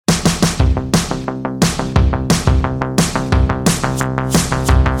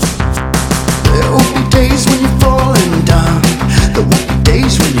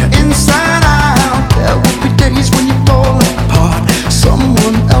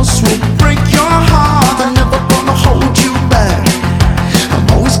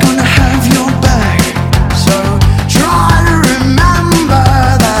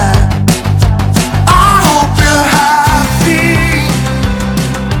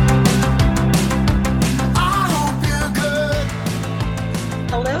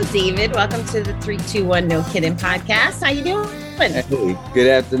David. Welcome to the 321 No Kidding podcast. How you doing? Hey, good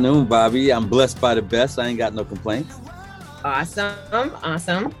afternoon, Bobby. I'm blessed by the best. I ain't got no complaints.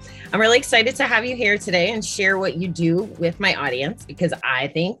 Awesome. I'm really excited to have you here today and share what you do with my audience because I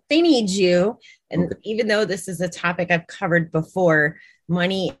think they need you. And even though this is a topic I've covered before,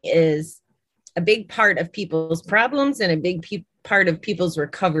 money is a big part of people's problems and a big part of people's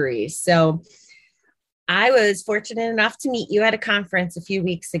recovery. So I was fortunate enough to meet you at a conference a few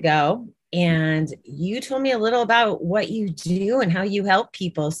weeks ago, and you told me a little about what you do and how you help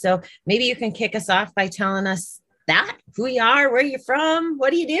people. So maybe you can kick us off by telling us that, who you are, where you're from, what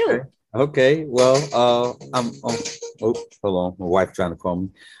do you do? Okay. Well, hold on. My wife trying to call me.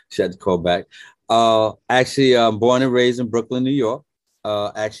 She had to call back. Actually, I'm born and raised in Brooklyn, New York.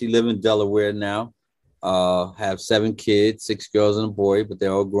 Actually live in Delaware now. Have 7 kids, 6 girls and a boy, but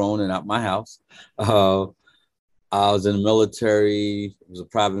they're all grown and out my house. I was in the military, was a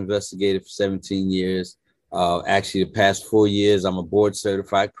private investigator for 17 years. Actually, the past 4 years, I'm a board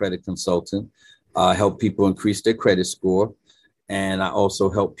certified credit consultant. Help people increase their credit score. And I also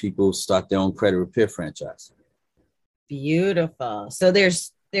help people start their own credit repair franchise. Beautiful. So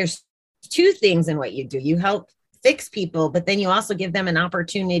there's 2 things in what you do. You help fix people, but then you also give them an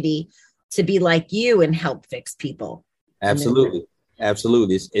opportunity to be like you and help fix people. Absolutely.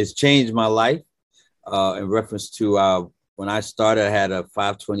 It's changed my life. In reference to when I started, I had a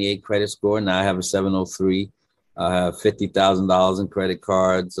 528 credit score. Now I have a 703. I have $50,000 in credit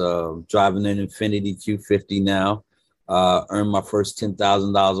cards. Driving an Infiniti Q50 now. Earned my first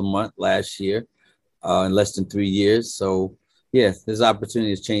 $10,000 a month last year in less than 3 years. So, yeah, this opportunity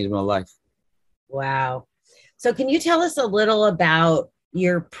has changed my life. Wow. So can you tell us a little about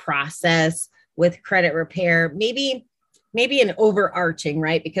your process with credit repair? Maybe an overarching,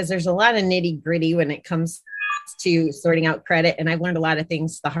 right? Because there's a lot of nitty gritty when it comes to sorting out credit. And I've learned a lot of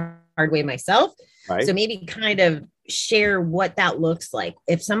things the hard way myself. Right. So maybe kind of share what that looks like.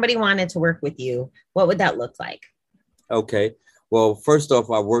 If somebody wanted to work with you, what would that look like? Okay. Well, first off,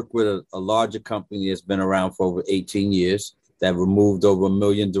 I work with a larger company that's been around for over 18 years that removed over 1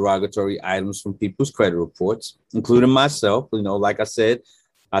 million derogatory items from people's credit reports, including myself. You know, like I said,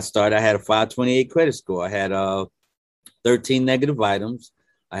 I had a 528 credit score. I had 13 negative items.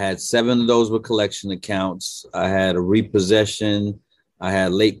 I had 7 of those with collection accounts. I had a repossession. I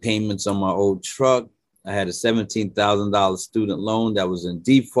had late payments on my old truck. I had a $17,000 student loan that was in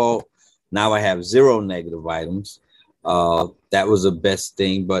default. Now I have 0 negative items. That was the best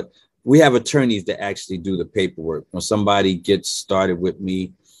thing, but we have attorneys that actually do the paperwork. When somebody gets started with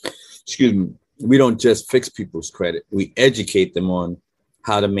me, we don't just fix people's credit. We educate them on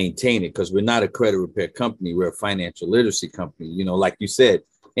how to maintain it because we're not a credit repair company. We're a financial literacy company. You know, like you said,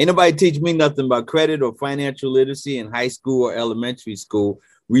 ain't nobody teach me nothing about credit or financial literacy in high school or elementary school.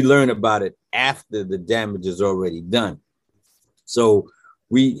 We learn about it after the damage is already done. So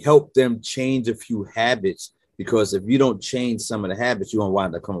we help them change a few habits, because if you don't change some of the habits, you're going to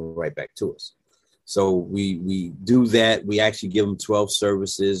wind up coming right back to us. So we do that. We actually give them 12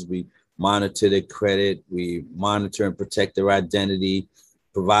 services. We monitor their credit. We monitor and protect their identity,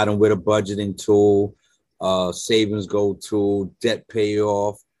 provide them with a budgeting tool, savings goal tool, debt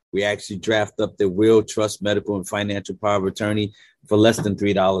payoff. We actually draft up their will, trust, medical, and financial power of attorney for less than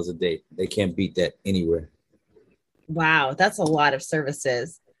 $3 a day. They can't beat that anywhere. Wow, that's a lot of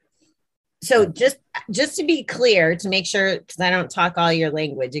services. So just to be clear, to make sure, because I don't talk all your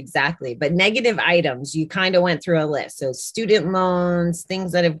language exactly, but negative items, you kind of went through a list. So student loans,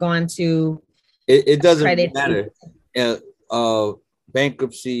 things that have gone to it doesn't matter.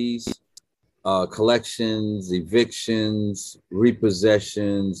 Bankruptcies, collections, evictions,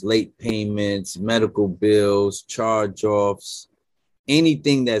 repossessions, late payments, medical bills, charge-offs,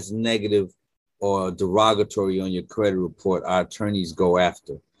 anything that's negative or derogatory on your credit report, our attorneys go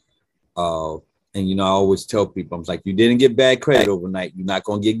after. And, you know, I always tell people, I'm like, you didn't get bad credit overnight. You're not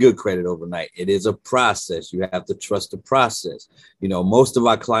going to get good credit overnight. It is a process. You have to trust the process. You know, most of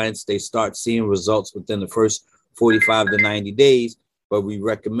our clients, they start seeing results within the first 45 to 90 days, but we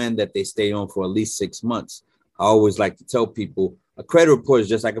recommend that they stay on for at least 6 months. I always like to tell people a credit report is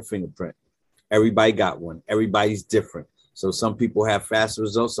just like a fingerprint. Everybody got one. Everybody's different. So some people have faster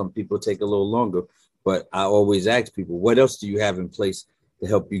results. Some people take a little longer, but I always ask people, what else do you have in place to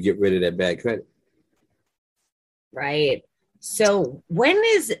help you get rid of that bad credit? Right. So when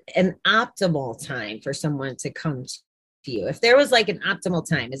is an optimal time for someone to come to you? If there was like an optimal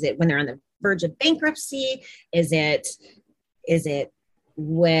time, is it when they're on the verge of bankruptcy? Is it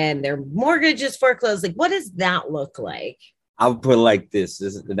when their mortgage is foreclosed? Like, what does that look like? I'll put it like this.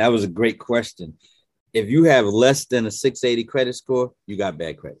 That was a great question. If you have less than a 680 credit score, you got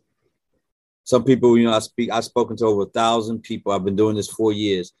bad credit. Some people, I've spoken to over 1,000 people. I've been doing this 4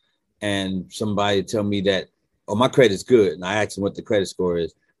 years, and somebody tell me that, oh, my credit's good. And I ask them what the credit score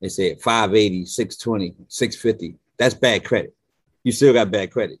is. They say 580, 620, 650. That's bad credit. You still got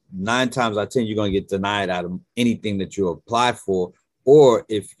bad credit. 9 times out of 10, you're going to get denied out of anything that you apply for. Or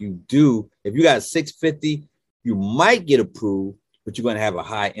if you got 650, you might get approved, but you're going to have a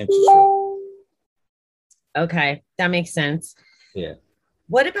high interest rate. Okay, that makes sense. Yeah.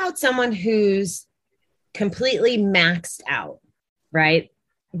 What about someone who's completely maxed out, right?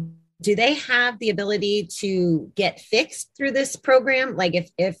 Do they have the ability to get fixed through this program? Like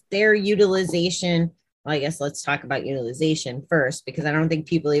if their utilization, well, I guess let's talk about utilization first, because I don't think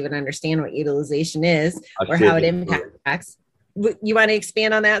people even understand what utilization is or how it impacts. You want to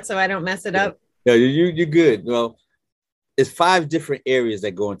expand on that so I don't mess it up? Yeah, you're good. Well, it's 5 different areas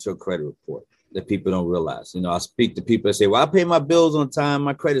that go into a credit report that people don't realize. I speak to people that say, well, I pay my bills on time.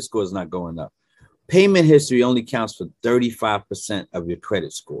 My credit score is not going up. Payment history only counts for 35% of your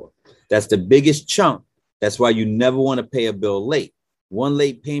credit score. That's the biggest chunk. That's why you never want to pay a bill late. One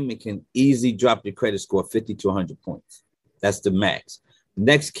late payment can easily drop your credit score 50 to 100 points. That's the max.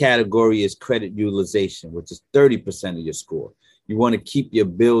 Next category is credit utilization, which is 30% of your score. You want to keep your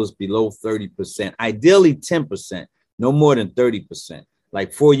bills below 30%, ideally 10%, no more than 30%.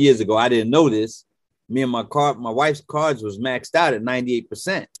 Like 4 years ago, I didn't know this. Me and my wife's cards was maxed out at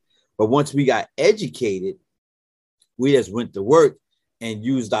 98%. But once we got educated, we just went to work and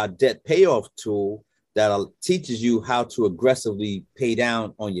used our debt payoff tool that teaches you how to aggressively pay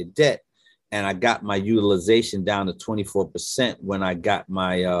down on your debt. And I got my utilization down to 24% when I got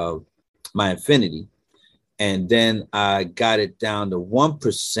my Infinity. And then I got it down to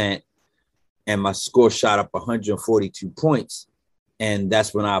 1%, and my score shot up 142 points. And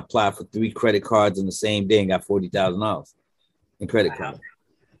that's when I applied for 3 credit cards in the same day and got $40,000 in credit cards.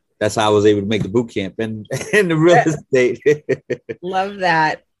 That's how I was able to make the boot camp and the real estate. Love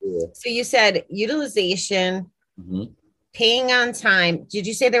that. Yeah. So you said utilization, paying on time. Did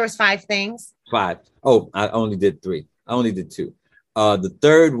you say there was 5 things? 5. Oh, I only did 3. I only did 2. The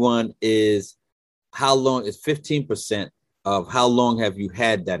third one is how long is 15% of how long have you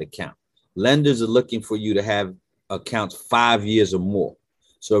had that account. Lenders are looking for you to have accounts 5 years or more.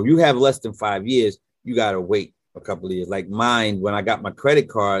 So if you have less than 5 years, you got to wait a couple of years. Like mine, when I got my credit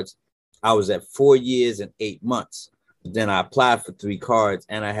cards, I was at 4 years and 8 months. But then I applied for 3 cards,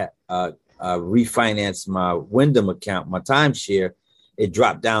 and I had refinanced my Wyndham account, my timeshare. It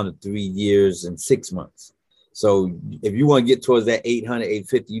dropped down to 3 years and 6 months. So if you want to get towards that 800,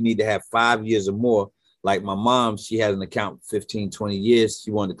 850, you need to have 5 years or more. Like my mom, she had an account for 15, 20 years.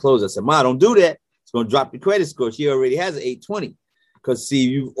 She wanted to close. I said, Ma, don't do that. It's going to drop your credit score. She already has an 820. Because, see,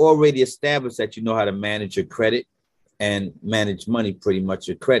 you've already established that you know how to manage your credit and manage money, pretty much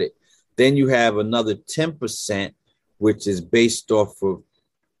your credit. Then you have another 10%, which is based off of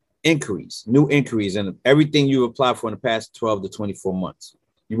inquiries, new inquiries, and everything you applied for in the past 12 to 24 months.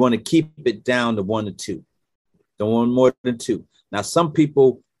 You want to keep it down to 1 to 2. Don't want more than 2. Now, some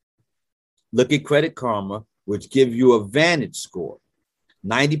people look at Credit Karma, which give you a Vantage score.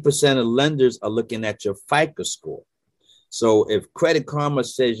 90% of lenders are looking at your FICO score. So if Credit Karma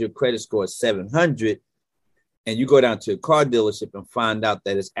says your credit score is 700, and you go down to a car dealership and find out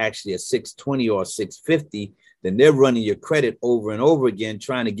that it's actually a 620 or a 650, then they're running your credit over and over again,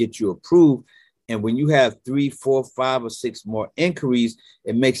 trying to get you approved. And when you have 3, 4, 5, or 6 more inquiries,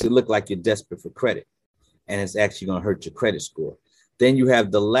 it makes it look like you're desperate for credit. And it's actually going to hurt your credit score. Then you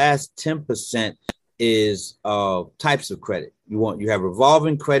have the last 10% is types of credit. You have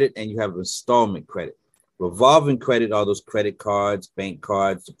revolving credit and you have installment credit. Revolving credit are those credit cards, bank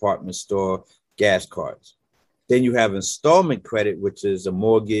cards, department store, gas cards. Then you have installment credit, which is a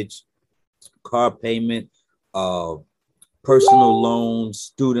mortgage, car payment, personal loans,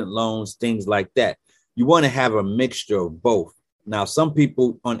 student loans, things like that. You want to have a mixture of both. Now, some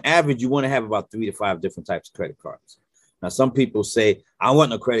people, on average, you want to have about 3 to 5 different types of credit cards. Now, some people say, I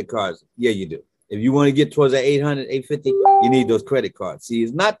want no credit cards. Yeah, you do. If you want to get towards that 800, 850, you need those credit cards. See,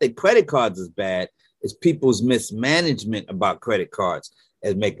 it's not that credit cards is bad. It's people's mismanagement about credit cards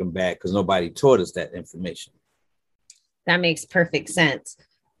that make them bad because nobody taught us that information. That makes perfect sense.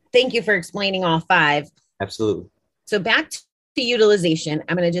 Thank you for explaining all 5. Absolutely. So back to utilization,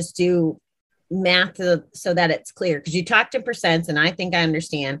 I'm going to just do math so that it's clear, because you talked in percents and I think I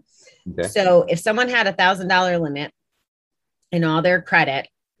understand. Okay. So if someone had $1,000 limit in all their credit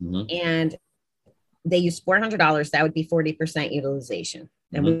and they use $400, that would be 40% utilization.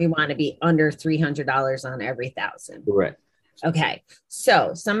 And we want to be under $300 on every 1,000. Correct. Okay.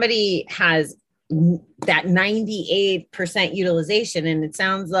 So somebody has, that 98% utilization. And it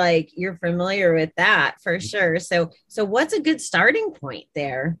sounds like you're familiar with that for sure. So what's a good starting point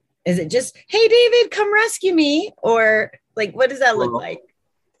there? Is it just, hey, David, come rescue me? Or like, what does that look like?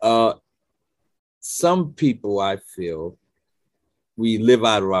 Some people, I feel, we live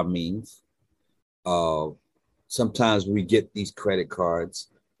out of our means. Sometimes we get these credit cards,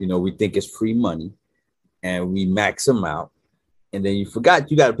 we think it's free money and we max them out. And then you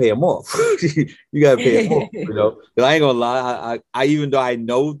forgot you got to pay them off. You got to pay them off, But I ain't gonna lie. I even though I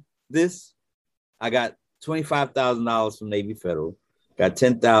know this, I got $25,000 from Navy Federal, got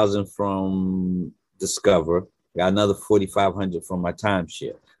 $10,000 from Discover, got another $4,500 from my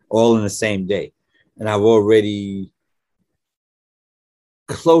timeshare, all in the same day. And I've already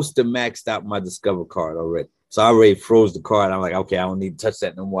close to maxed out my Discover card already. So I already froze the card. I'm like, okay, I don't need to touch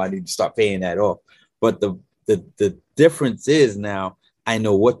that no more. I need to start paying that off. But the difference is now I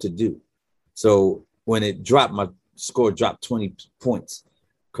know what to do. So when it dropped, my score dropped 20 points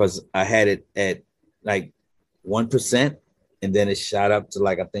because I had it at like 1%, and then it shot up to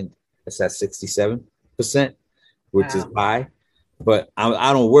like, I think it's at 67%, which is high. But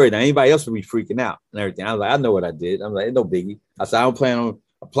I don't worry. Now anybody else would be freaking out and everything. I was like, I know what I did. I'm like, no biggie. I said, I don't plan on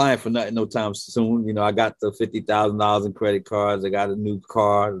applying for nothing no time soon. I got the $50,000 in credit cards. I got a new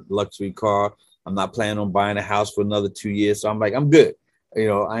car, luxury car. I'm not planning on buying a house for another 2 years. So I'm like, I'm good.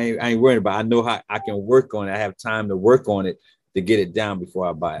 I ain't worried about it. I know how I can work on it. I have time to work on it to get it down before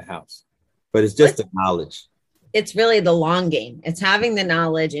I buy a house. But it's just the knowledge. It's really the long game. It's having the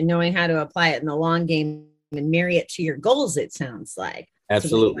knowledge and knowing how to apply it in the long game and marry it to your goals, it sounds like.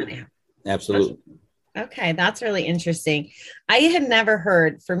 Absolutely. Absolutely. Okay, that's really interesting. I had never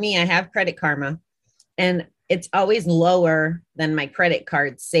heard, for me, I have Credit Karma, and it's always lower than my credit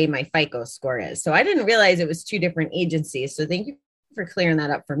cards say my FICO score is. So I didn't realize it was two different agencies. So thank you for clearing that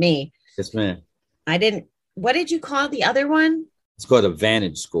up for me. Yes, ma'am. What did you call the other one? It's called a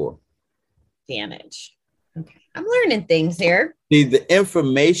Vantage score. Vantage. Okay. I'm learning things here. See, the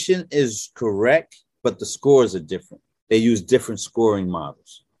information is correct, but the scores are different. They use different scoring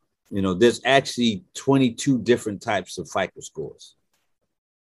models. There's actually 22 different types of FICO scores.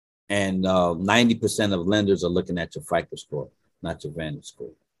 And 90% of lenders are looking at your FICO score, not your Vantage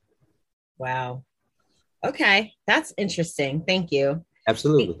score. Wow. Okay. That's interesting. Thank you.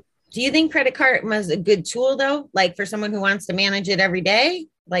 Absolutely. Do you think Credit Karma is a good tool, though? Like for someone who wants to manage it every day?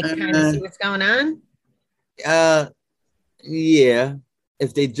 Like kind of see what's going on? Yeah.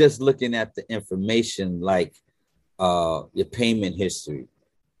 If they just looking at the information, like your payment history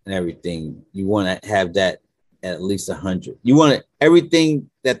and everything, you want to have that at least 100. You want everything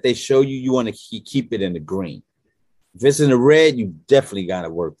that they show you, you want to keep it in the green. If it's in the red, you definitely got to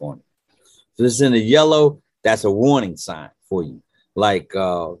work on it. If it's in the yellow, that's a warning sign for you. Like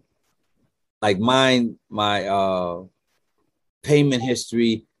mine, my payment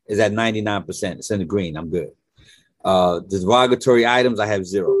history is at 99%. It's in the green. I'm good. The derogatory items, I have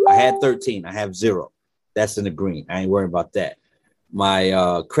 0. I had 13. I have 0. That's in the green. I ain't worried about that.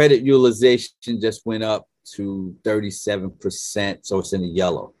 My credit utilization just went up to 37%, so it's in the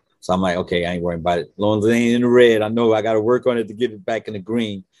yellow. So I'm like, okay, I ain't worrying about it. As long as it ain't in the red, I know I got to work on it to get it back in the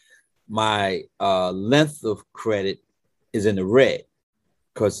green. My length of credit is in the red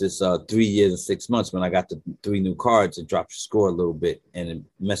because it's 3 years and 6 months. When I got the 3 new cards, it drops your score a little bit and it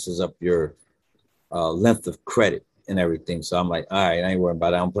messes up your length of credit and everything. So I'm like, all right, I ain't worrying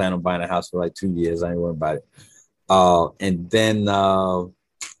about it. I'm planning on buying a house for like 2 years. I ain't worrying about it. And then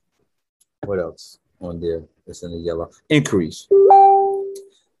what else on there? It's in the yellow. Inquiries.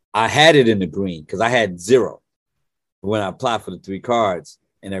 I had it in the green because I had 0 when I applied for the 3 cards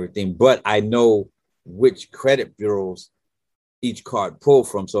and everything. But I know which credit bureaus each card pulled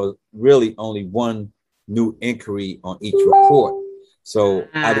from. So really only 1 new inquiry on each report. So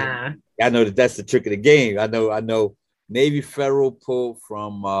I know that's the trick of the game. I know Navy Federal pulled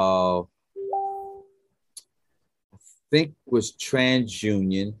from I think was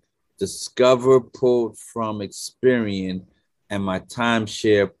TransUnion, Discover pulled from Experian, and my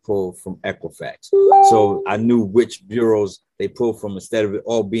timeshare pulled from Equifax. So I knew which bureaus they pulled from instead of it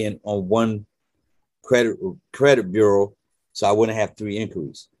all being on one credit bureau. So I wouldn't have 3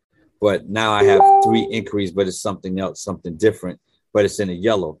 inquiries. But now I have 3 inquiries, but it's something else, something different, but it's in the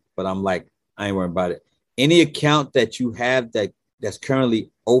yellow. But I'm like, I ain't worrying about it. Any account that you have that's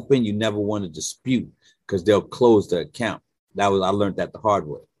currently open, you never want to dispute because they'll close the account. I learned that the hard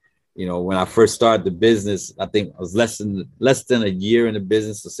way. When I first started the business, I think I was less than a year in the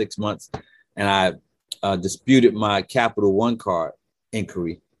business, for 6 months, and I disputed my Capital One card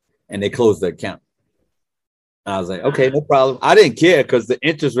inquiry, and they closed the account. I was like, okay, no problem. I didn't care because the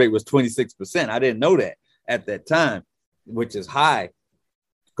interest rate was 26%. I didn't know that at that time, which is high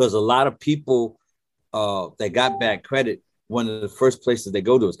because a lot of people that got bad credit, one of the first places they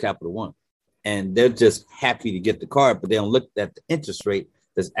go to is Capital One. And they're just happy to get the card, but they don't look at the interest rate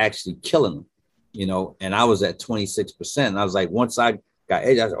that's actually killing them, and I was at 26%. And I was like, once I got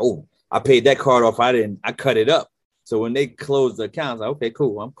edge, I said, oh, I paid that card off. I cut it up. So when they closed the account, I was like, okay,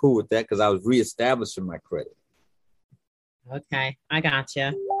 cool. I'm cool with that because I was reestablishing my credit. Okay, I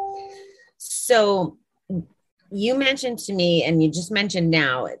gotcha. So you mentioned to me, and you just mentioned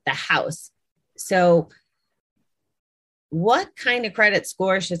now the house. So what kind of credit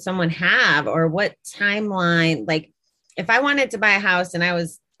score should someone have, or what timeline? Like if I wanted to buy a house and I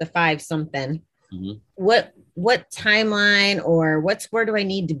was the 5 something, what timeline or what score do I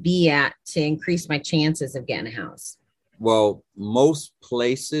need to be at to increase my chances of getting a house? Well, most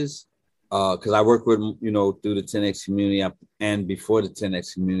places, because I work with, through the 10X community and before the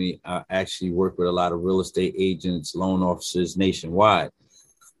 10X community, I actually work with a lot of real estate agents, loan officers nationwide.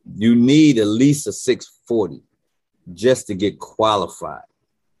 You need at least a 640 just to get qualified.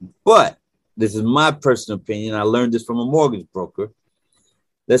 But this is my personal opinion. I learned this from a mortgage broker.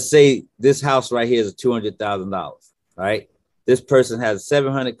 Let's say this house right here is $200,000, right? This person has a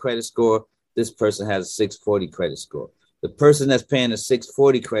 700 credit score. This person has a 640 credit score. The person that's paying a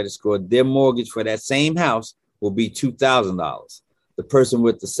 640 credit score, their mortgage for that same house will be $2,000. The person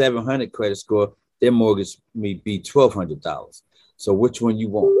with the 700 credit score, their mortgage may be $1,200. So which one you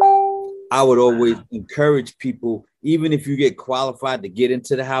want? I would always encourage people, even if you get qualified to get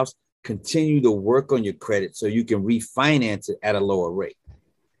into the house, continue to work on your credit so you can refinance it at a lower rate.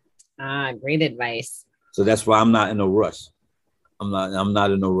 Great advice. So that's why I'm not in a rush. I'm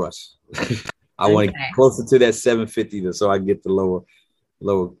not in a rush. I want to get closer to that 750 so I get the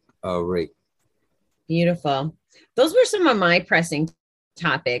lower rate. Beautiful. Those were some of my pressing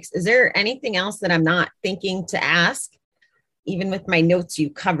topics. Is there anything else that I'm not thinking to ask? Even with my notes, you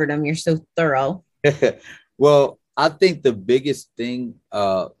covered them. You're so thorough. Well, I think the biggest thing,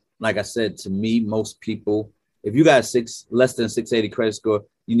 like I said, to me, most people, if you got less than 680 credit score,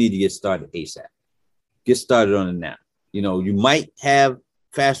 you need to get started ASAP. Get started on it now. You might have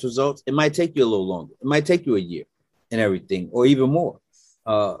fast results. It might take you a little longer. It might take you a year and everything, or even more.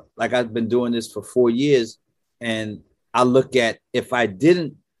 Like I've been doing this for 4 years, and I look at if I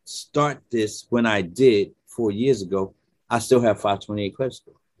didn't start this when I did 4 years ago, I still have 528 credit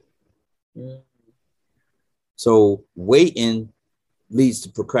score. Mm. So waiting leads to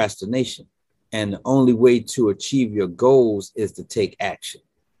procrastination. And the only way to achieve your goals is to take action.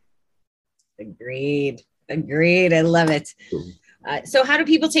 Agreed. I love it. So how do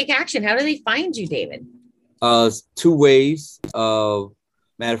people take action? How do they find you, David? 2 ways. Matter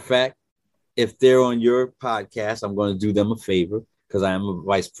of fact, if they're on your podcast, I'm going to do them a favor because I am a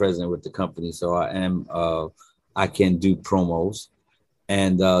vice president with the company. So I can do promos.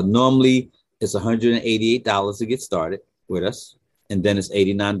 And normally it's $188 to get started with us. And then it's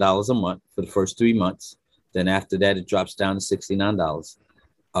 $89 a month for the first 3 months. Then after that, it drops down to $69.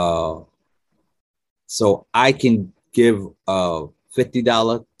 So I can give a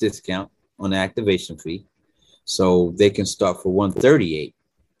 $50 discount on the activation fee. So they can start for $138.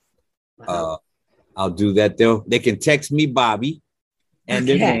 Wow. I'll do that. They can text me Bobby and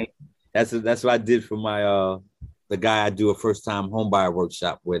their name. That's what I did for my the guy I do a first time homebuyer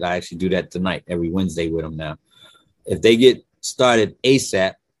workshop with. I actually do that tonight every Wednesday with them now. If they get started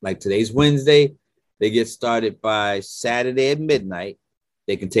ASAP, like today's Wednesday, they get started by Saturday at midnight.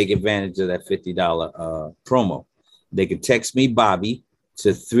 They can take advantage of that $50 promo. They can text me Bobby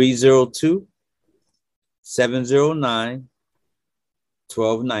to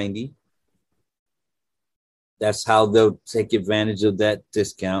 302-709-1290. That's how they'll take advantage of that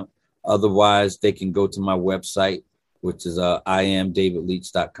discount. Otherwise, they can go to my website, which is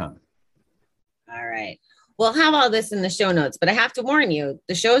iamdavidleach.com. All right. We'll have all this in the show notes, but I have to warn you,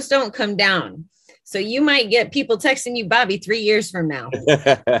 the shows don't come down. So you might get people texting you Bobby 3 years from now.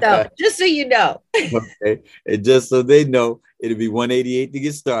 So just so you know. Okay. And just so they know, it'll be $188 to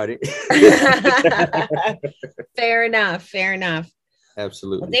get started. Fair enough.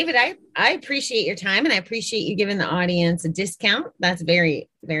 Absolutely. Well, David, I appreciate your time, and I appreciate you giving the audience a discount. That's very,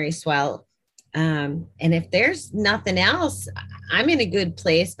 very swell. And if there's nothing else, I'm in a good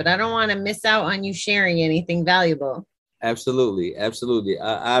place, but I don't want to miss out on you sharing anything valuable. Absolutely.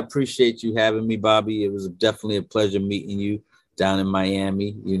 I appreciate you having me, Bobby. It was definitely a pleasure meeting you down in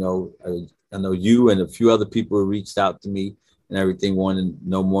Miami. I know you and a few other people who reached out to me and everything, wanting to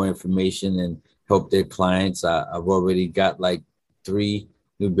know more information and help their clients. I've already got like 3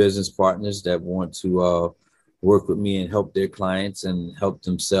 new business partners that want to work with me and help their clients and help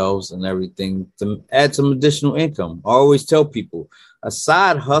themselves and everything to add some additional income. I always tell people a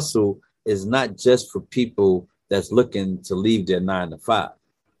side hustle is not just for people that's looking to leave their 9 to 5.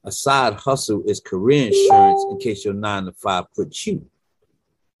 A side hustle is career insurance in case your 9 to 5 puts you.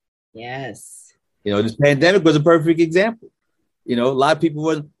 Yes. This pandemic was a perfect example. A lot of people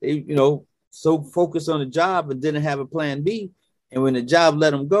weren't, so focused on the job and didn't have a plan B. And when the job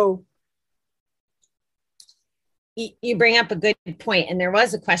let them go. You bring up a good point. And there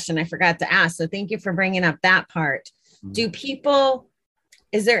was a question I forgot to ask. So thank you for bringing up that part. Mm-hmm.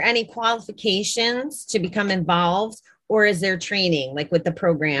 Is there any qualifications to become involved, or is there training like with the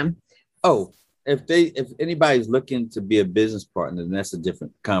program? Oh, if anybody's looking to be a business partner, then that's a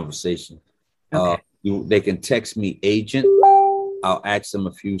different conversation. Okay. They can text me agent. I'll ask them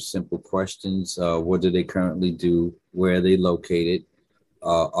a few simple questions. What do they currently do? Where are they located?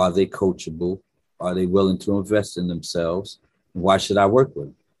 Are they coachable? Are they willing to invest in themselves? Why should I work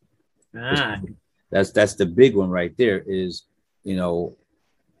with them? That's the big one right there is,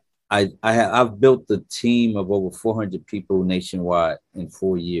 I've built a team of over 400 people nationwide in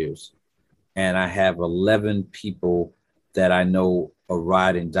 4 years. And I have 11 people that I know are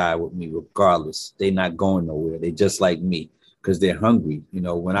ride and die with me regardless. They're not going nowhere. They just like me because they're hungry.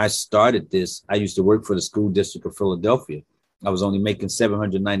 When I started this, I used to work for the school district of Philadelphia. I was only making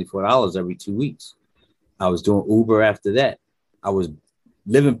 $794 every 2 weeks. I was doing Uber after that. I was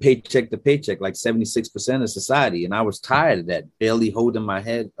living paycheck to paycheck, like 76% of society. And I was tired of that, barely holding my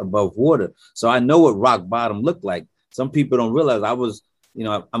head above water. So I know what rock bottom looked like. Some people don't realize I was,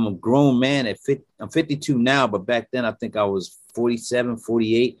 I'm a grown man at 50. I'm 52 now, but back then I think I was 47,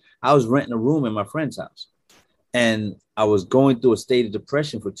 48. I was renting a room in my friend's house. And I was going through a state of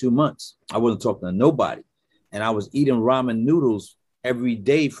depression for 2 months. I wasn't talking to nobody. And I was eating ramen noodles every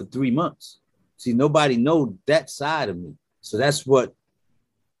day for 3 months. See, nobody knows that side of me. So that's what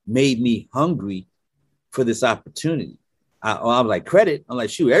made me hungry for this opportunity. I'm like, credit? I'm like,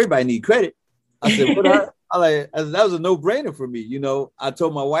 shoot, everybody need credit. I said, what? That was a no-brainer for me. I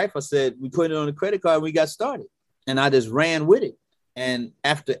told my wife, I said, we put it on a credit card and we got started. And I just ran with it. And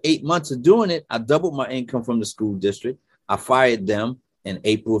after 8 months of doing it, I doubled my income from the school district. I fired them in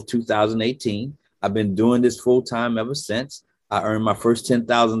April of 2018. I've been doing this full time ever since. I earned my first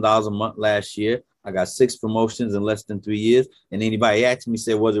 $10,000 a month last year. I got 6 promotions in less than 3 years. And anybody asked me,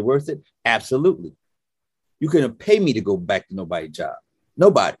 said, was it worth it? Absolutely. You couldn't pay me to go back to nobody's job.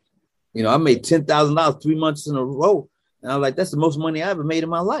 Nobody. I made $10,000 3 months in a row. And I was like, that's the most money I ever made in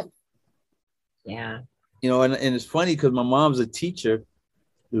my life. Yeah. And it's funny because my mom's a teacher,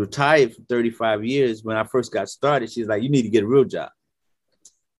 retired for 35 years. When I first got started, she's like, you need to get a real job.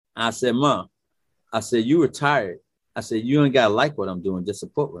 I said, Mom, you retired. I said, you ain't got to like what I'm doing, just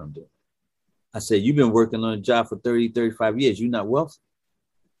support what I'm doing. I said, you've been working on a job for 30, 35 years. You're not wealthy.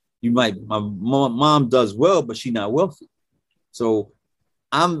 My mom does well, but she's not wealthy. So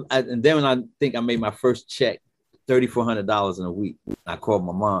and then when I think I made my first check, $3,400 in a week, I called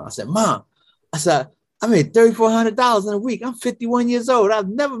my mom. I said, Mom, I made $3,400 in a week. I'm 51 years old. I've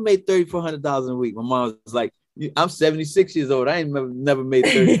never made $3,400 in a week. My mom was like, I'm 76 years old. I ain't never made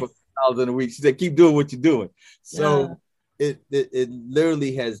 $3,400 in a week. She said, keep doing what you're doing. So it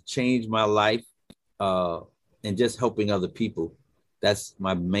literally has changed my life and just helping other people. That's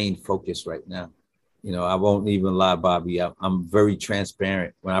my main focus right now. I won't even lie, Bobby. I'm very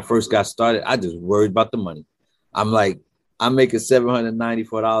transparent. When I first got started, I just worried about the money. I'm like, I'm making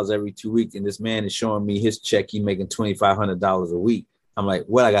 $794 every 2 weeks, and this man is showing me his check. He making $2,500 a week. I'm like,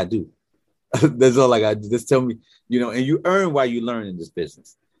 what I got to do? That's all I got to do. Just tell me, and you earn while you learn in this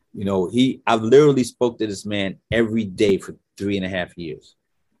business. I've literally spoke to this man every day for 3.5 years,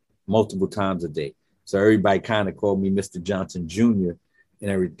 multiple times a day. So everybody kind of called me Mr. Johnson Jr. and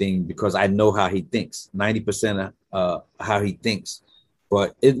everything because I know how he thinks, 90% of how he thinks.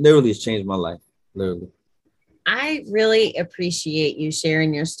 But it literally has changed my life, literally. I really appreciate you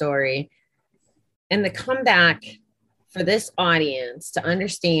sharing your story and the comeback for this audience to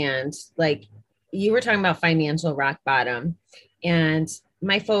understand, like you were talking about financial rock bottom, and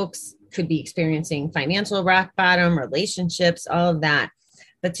my folks could be experiencing financial rock bottom, relationships, all of that.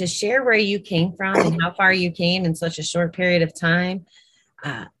 But to share where you came from and how far you came in such a short period of time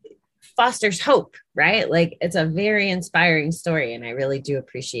fosters hope, right? Like it's a very inspiring story. And I really do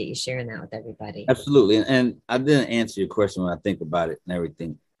appreciate you sharing that with everybody. Absolutely. And I didn't answer your question when I think about it and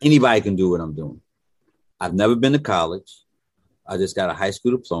everything. Anybody can do what I'm doing. I've never been to college. I just got a high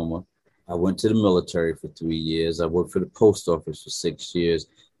school diploma. I went to the military for 3 years. I worked for the post office for 6 years.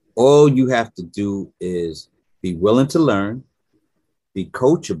 All you have to do is be willing to learn, be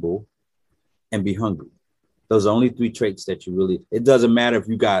coachable, and be hungry. Those are only 3 traits that you really, it doesn't matter if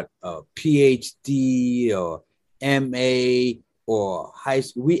you got a PhD or MA or high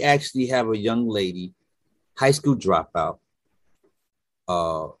school. We actually have a young lady, high school dropout,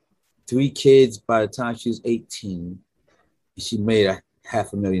 3 kids by the time she was 18. She made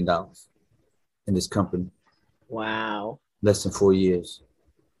 $500,000 in this company. Wow. Less than 4 years.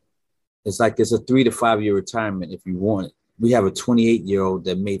 It's like it's a 3 to 5 year retirement if you want it. We have a 28-year-old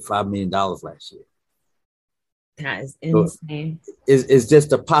that made $5 million last year. That is insane. So it's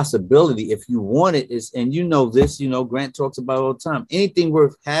just a possibility if you want it. And you know this, Grant talks about it all the time. Anything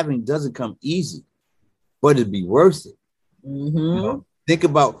worth having doesn't come easy, but it'd be worth it. Mm-hmm. Think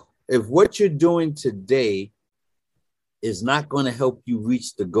about if what you're doing today is not going to help you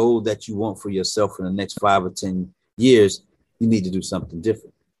reach the goal that you want for yourself in the next 5 or 10 years, you need to do something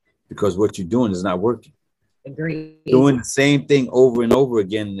different because what you're doing is not working. Agreed. Doing the same thing over and over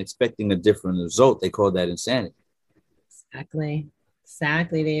again and expecting a different result, they call that insanity.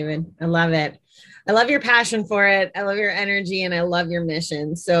 Exactly, David. I love it. I love your passion for it. I love your energy and I love your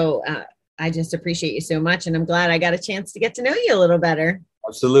mission. So I just appreciate you so much. And I'm glad I got a chance to get to know you a little better.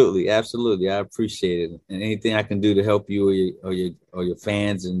 Absolutely. Absolutely. I appreciate it. And anything I can do to help you or your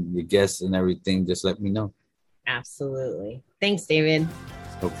fans and your guests and everything, just let me know. Absolutely. Thanks, David.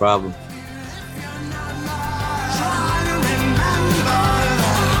 No problem.